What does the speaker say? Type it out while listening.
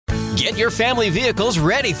Get your family vehicles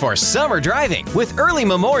ready for summer driving with early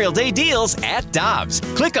Memorial Day deals at Dobbs.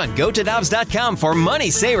 Click on GoToDobbs.com for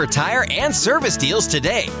money saver tire and service deals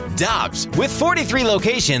today. Dobbs, with 43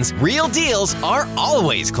 locations, real deals are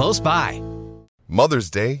always close by.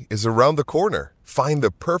 Mother's Day is around the corner. Find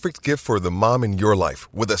the perfect gift for the mom in your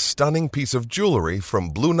life with a stunning piece of jewelry from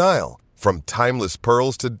Blue Nile. From timeless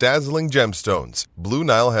pearls to dazzling gemstones, Blue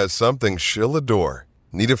Nile has something she'll adore.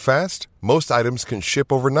 Need it fast? Most items can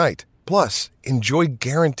ship overnight. Plus, enjoy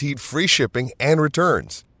guaranteed free shipping and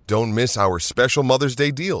returns. Don't miss our special Mother's Day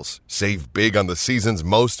deals. Save big on the season's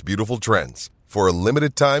most beautiful trends. For a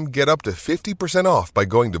limited time, get up to 50% off by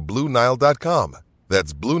going to BlueNile.com.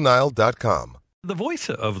 That's BlueNile.com. The voice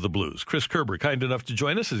of the Blues, Chris Kerber, kind enough to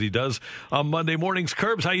join us as he does on Monday mornings.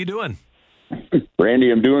 Kerbs, how you doing?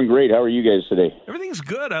 Randy, I'm doing great. How are you guys today? Everything's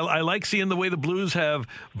good. I like seeing the way the Blues have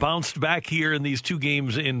bounced back here in these two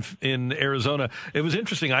games in Arizona. It was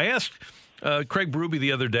interesting. I asked Craig Berube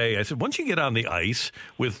the other day, I said, once you get on the ice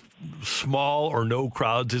with small or no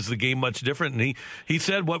crowds, is the game much different? And he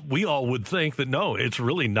said what we all would think, that no, it's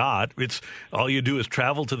really not. It's all you do is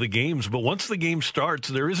travel to the games. But once the game starts,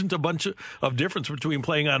 there isn't a bunch of difference between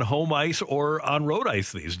playing on home ice or on road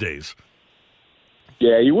ice these days.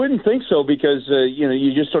 Yeah, you wouldn't think so because,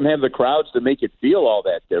 you just don't have the crowds to make it feel all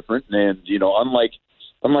that different. And,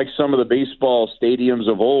 unlike some of the baseball stadiums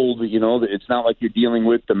of old, it's not like you're dealing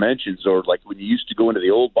with dimensions, or like when you used to go into the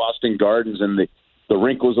old Boston Gardens and the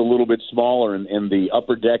rink was a little bit smaller and the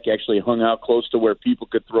upper deck actually hung out close to where people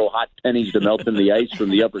could throw hot pennies to melt in the ice from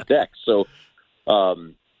the upper deck. So,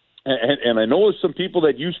 and I know some people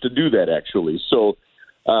that used to do that actually. So,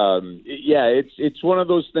 it's one of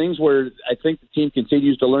those things where I think the team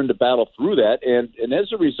continues to learn to battle through that, and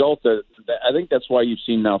as a result, I think that's why you've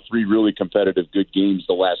seen now 3 really competitive, good games,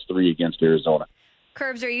 the last 3 against Arizona.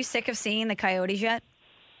 Kerbs, are you sick of seeing the Coyotes yet?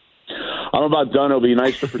 I'm about done. It'll be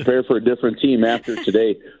nice to prepare for a different team after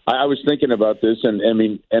today. I was thinking about this, and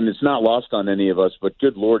it's not lost on any of us, but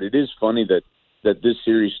good Lord, it is funny that this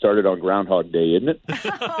series started on Groundhog Day, isn't it?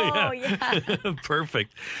 Oh, yeah.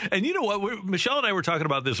 Perfect. And you know what? Michelle and I were talking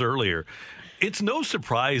about this earlier. It's no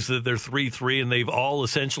surprise that they're 3-3 and they've all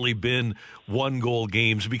essentially been one-goal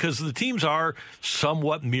games because the teams are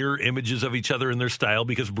somewhat mirror images of each other in their style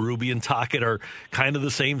because Berube and Tocchet are kind of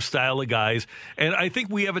the same style of guys. And I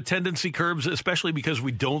think we have a tendency, Kerbs, especially because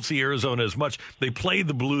we don't see Arizona as much. They play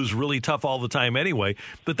the Blues really tough all the time anyway.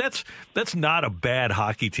 But that's not a bad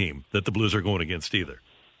hockey team that the Blues are going against either.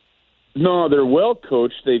 No, they're well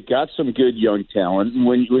coached. They've got some good young talent. And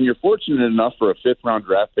when you're fortunate enough for a 5th-round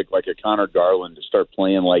draft pick like a Connor Garland to start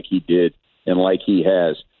playing like he did and like he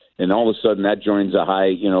has, and all of a sudden that joins a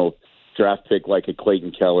high, draft pick like a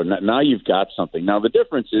Clayton Keller, now you've got something. Now the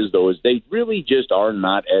difference is, though, is they really just are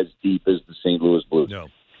not as deep as the St. Louis Blues. No.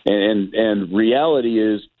 And reality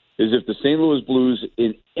is if the St. Louis Blues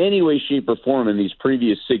in any way, shape, or form in these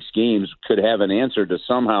previous 6 games could have an answer to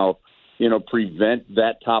somehow prevent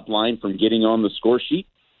that top line from getting on the score sheet,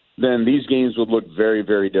 then these games would look very,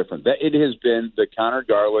 very different. It has been the Connor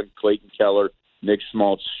Garland, Clayton Keller, Nick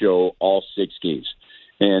Schmaltz show all 6 games.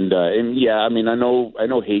 And I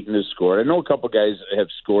know Hayton has scored. I know a couple guys have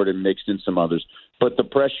scored and mixed in some others, but the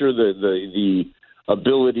pressure, the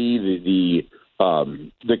ability,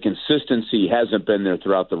 the consistency hasn't been there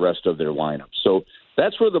throughout the rest of their lineup. So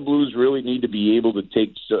that's where the Blues really need to be able to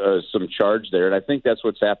take some charge there, and I think that's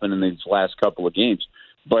what's happened in these last couple of games.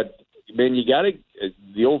 But, man, you got to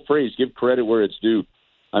the old phrase, give credit where it's due.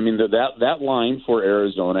 I mean, that line for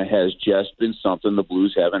Arizona has just been something the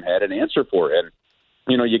Blues haven't had an answer for. And,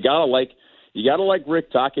 you got to like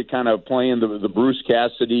Rick Tocchet kind of playing the Bruce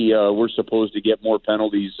Cassidy, we're supposed to get more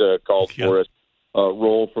penalties called for us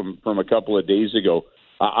role from a couple of days ago.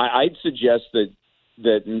 I'd suggest that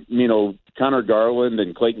Connor Garland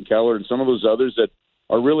and Clayton Keller and some of those others that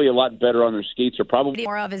are really a lot better on their skates are probably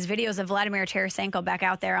more of his videos of Vladimir Tarasenko back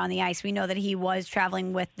out there on the ice. We know that he was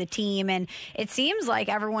traveling with the team, and it seems like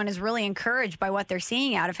everyone is really encouraged by what they're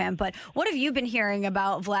seeing out of him. But what have you been hearing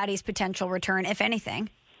about Vladdy's potential return, if anything?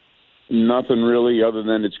 Nothing really, other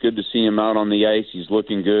than it's good to see him out on the ice. He's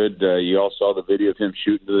looking good. You all saw the video of him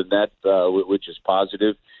shooting to the net, which is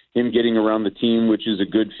positive. Him getting around the team, which is a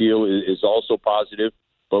good feel, is also positive.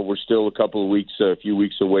 But we're still a few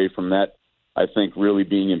weeks away from that, I think, really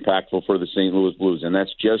being impactful for the St. Louis Blues. And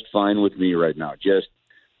that's just fine with me right now. Just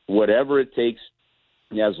whatever it takes,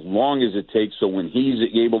 as long as it takes. So when he's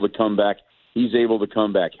able to come back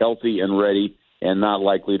healthy and ready and not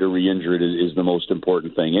likely to re-injure it is the most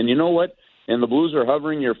important thing. And you know what? And the Blues are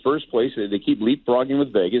hovering near first place. They keep leapfrogging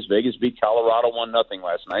with Vegas. Vegas beat Colorado 1-0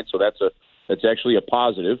 last night, so that's actually a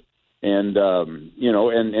positive. And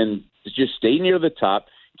and is just stay near the top,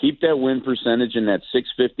 keep that win percentage in that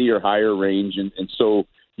 650 or higher range, and so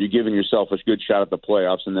you're giving yourself a good shot at the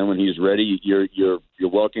playoffs. And then when he's ready, you're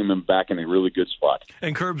welcoming him back in a really good spot.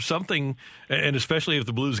 And Curb, something, and especially if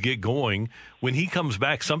the Blues get going, when he comes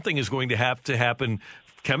back, something is going to have to happen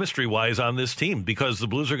chemistry-wise on this team, because the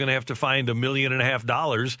Blues are going to have to find $1.5 million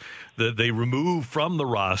that they remove from the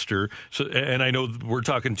roster. So, and I know we're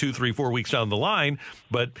talking 2, 3, 4 weeks down the line,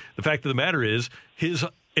 but the fact of the matter is his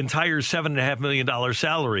entire $7.5 million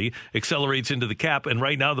salary accelerates into the cap, and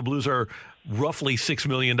right now the Blues are roughly $6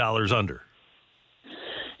 million under.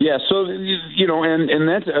 Yeah, so and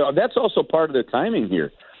that's also part of the timing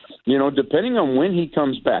here. Depending on when he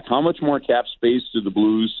comes back, how much more cap space do the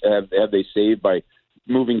Blues have they saved by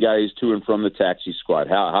moving guys to and from the taxi squad?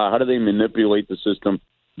 How do they manipulate the system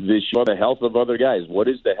this year? The health of other guys. What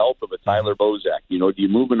is the health of a Tyler Bozak? Do you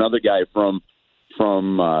move another guy from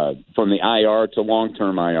the IR to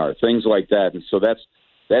long-term IR? Things like that. And so that's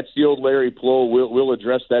the old Larry Plow. We'll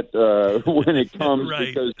address that when it comes, right.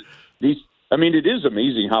 Because it is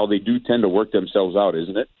amazing how they do tend to work themselves out,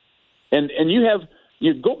 isn't it? And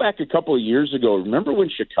you go back a couple of years ago. Remember when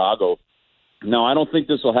Chicago? No, I don't think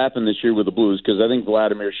this will happen this year with the Blues, because I think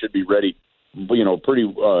Vladimir should be ready, pretty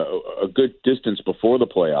a good distance before the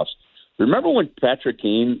playoffs. Remember when Patrick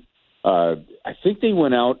Kane? I think they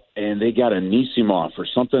went out and they got a Anisimov or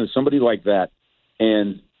somebody like that,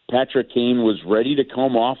 and Patrick Kane was ready to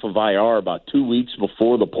come off of IR about 2 weeks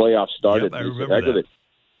before the playoffs started. Yep, I remember that.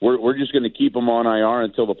 We're just going to keep him on IR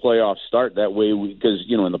until the playoffs start. That way, because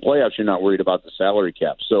in the playoffs you're not worried about the salary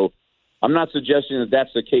cap. So I'm not suggesting that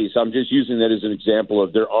that's the case. I'm just using that as an example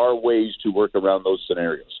of there are ways to work around those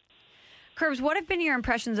scenarios. Curbs, what have been your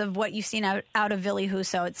impressions of what you've seen out of Ville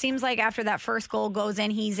Husso? It seems like after that first goal goes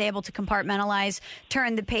in, he's able to compartmentalize,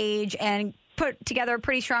 turn the page, and put together a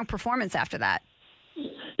pretty strong performance after that.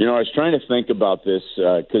 I was trying to think about this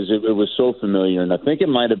because it was so familiar, and I think it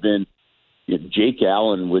might have been Jake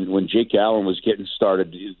Allen. When Jake Allen was getting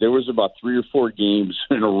started, there was about 3 or 4 games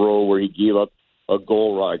in a row where he gave up a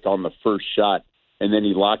goal right on the first shot, and then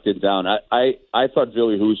he locked it down. I thought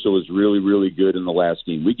Ville Husso was really, really good in the last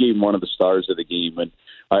game. We gave him one of the stars of the game, and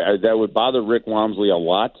that would bother Rick Wamsley a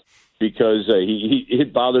lot, because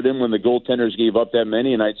it bothered him when the goaltenders gave up that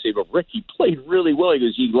many, and I'd say, but Rick, he played really well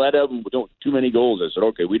because he let up too many goals. I said,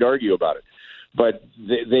 okay, we'd argue about it. But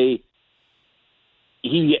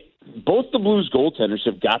both the Blues goaltenders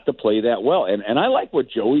have got to play that well. And I like what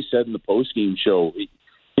Joey said in the postgame show.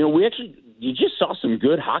 You just saw some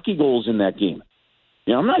good hockey goals in that game.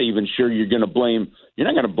 I'm not even sure you're not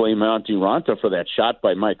going to blame Monty Ranta for that shot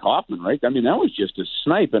by Mike Hoffman, right? I mean, that was just a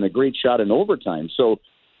snipe and a great shot in overtime. So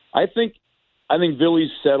I think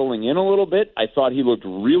Ville's settling in a little bit. I thought he looked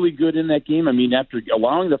really good in that game. I mean, after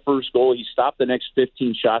allowing the first goal, he stopped the next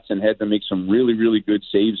 15 shots and had to make some really, really good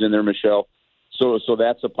saves in there, Michelle. So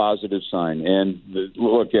that's a positive sign. And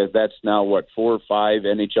look, that's now 4 or 5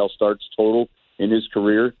 NHL starts total in his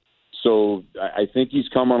career. So I think he's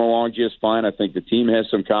coming along just fine. I think the team has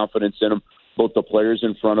some confidence in him, both the players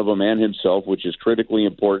in front of him and himself, which is critically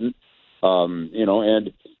important.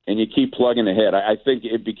 And you keep plugging ahead. I think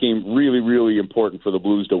it became really, really important for the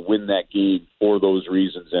Blues to win that game for those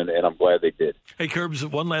reasons, and I'm glad they did. Hey, Curbs,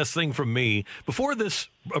 one last thing from me. Before this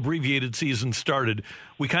abbreviated season started,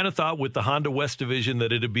 we kind of thought with the Honda West division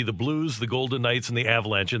that it'd be the Blues, the Golden Knights, and the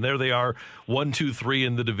Avalanche, and there they are, 1, 2, 3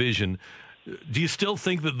 in the division. Do you still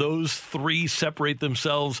think that those 3 separate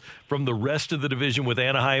themselves from the rest of the division, with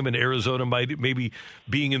Anaheim and Arizona maybe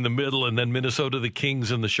being in the middle, and then Minnesota, the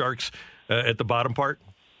Kings, and the Sharks at the bottom part?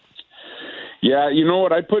 Yeah, you know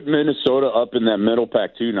what? I put Minnesota up in that middle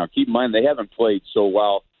pack, too. Now, keep in mind, they haven't played so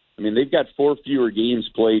well. I mean, they've got 4 fewer games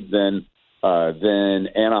played than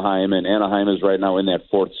Anaheim, and Anaheim is right now in that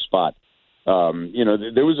 4th spot.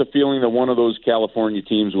 There was a feeling that one of those California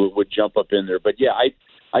teams would jump up in there. But, yeah,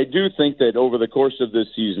 I do think that over the course of this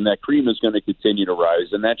season, that cream is going to continue to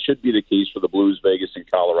rise, and that should be the case for the Blues, Vegas, and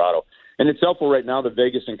Colorado. And it's helpful right now that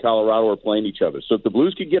Vegas and Colorado are playing each other. So if the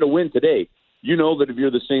Blues could get a win today, you know that if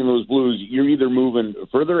you're the St. Louis Blues, you're either moving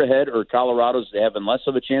further ahead or Colorado's having less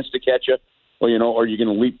of a chance to catch you, or you're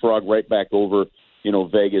going to leapfrog right back over,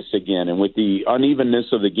 Vegas again. And with the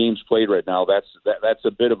unevenness of the games played right now, that's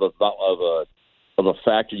a bit of a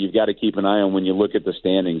factor you've got to keep an eye on when you look at the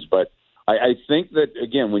standings. But I think that,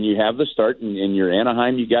 again, when you have the start in your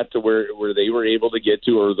Anaheim, you got to where they were able to get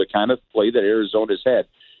to, or the kind of play that Arizona's had.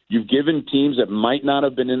 You've given teams that might not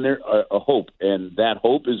have been in there a hope, and that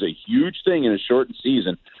hope is a huge thing in a shortened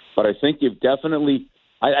season. But I think you're definitely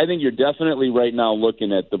right now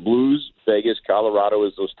looking at the Blues, Vegas, Colorado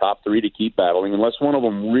as those top 3 to keep battling. Unless one of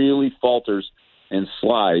them really falters and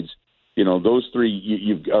slides, those three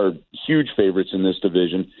you are huge favorites in this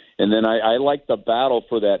division. And then I like the battle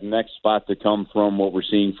for that next spot to come from what we're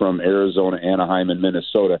seeing from Arizona, Anaheim, and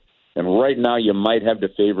Minnesota. And right now you might have to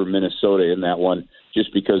favor Minnesota in that one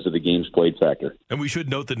just because of the games played factor. And we should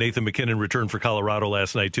note that Nathan MacKinnon returned for Colorado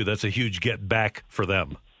last night, too. That's a huge get back for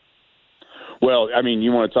them. Well, I mean,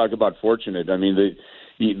 you want to talk about fortunate. I mean, the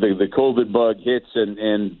COVID bug hits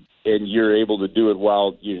and you're able to do it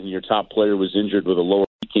while your top player was injured with a lower.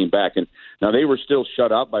 He came back, and now they were still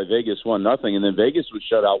shut out by Vegas 1-0, and then Vegas was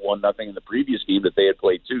shut out 1-0 in the previous game that they had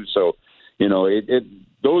played too. So,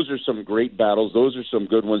 those are some great battles. Those are some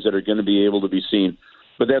good ones that are going to be able to be seen.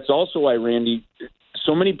 But that's also why, Randy,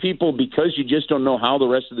 so many people, because you just don't know how the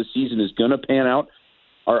rest of the season is going to pan out,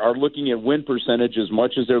 are looking at win percentage as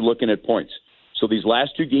much as they're looking at points. So these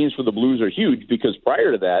last two games for the Blues are huge because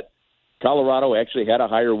prior to that, Colorado actually had a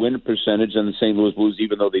higher win percentage than the St. Louis Blues,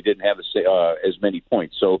 even though they didn't have as many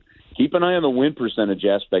points. So keep an eye on the win percentage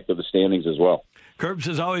aspect of the standings as well. Curbs,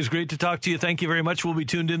 as always, great to talk to you. Thank you very much. We'll be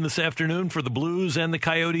tuned in this afternoon for the Blues and the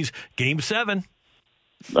Coyotes, Game 7.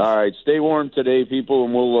 All right, stay warm today, people,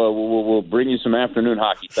 and we'll bring you some afternoon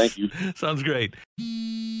hockey. Thank you. Sounds great.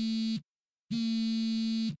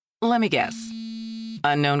 Let me guess.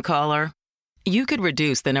 Unknown caller? You could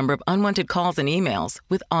reduce the number of unwanted calls and emails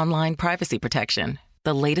with online privacy protection.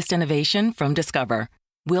 The latest innovation from Discover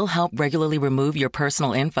will help regularly remove your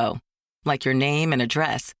personal info, like your name and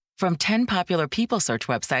address, from 10 popular people search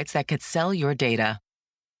websites that could sell your data.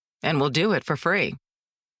 And we'll do it for free.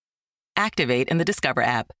 Activate in the Discover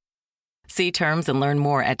app. See terms and learn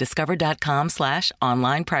more at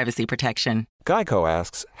discover.com/online privacy protection. Geico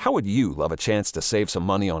asks, how would you love a chance to save some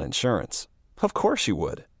money on insurance? Of course you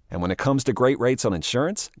would. And when it comes to great rates on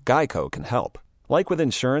insurance, Geico can help. Like with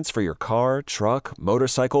insurance for your car, truck,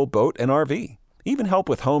 motorcycle, boat, and RV. Even help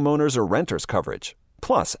with homeowners or renters coverage.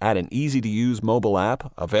 Plus, add an easy-to-use mobile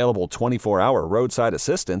app, available 24-hour roadside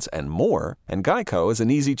assistance, and more, and Geico is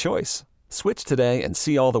an easy choice. Switch today and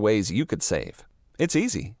see all the ways you could save. It's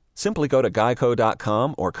easy. Simply go to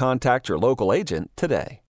geico.com or contact your local agent today.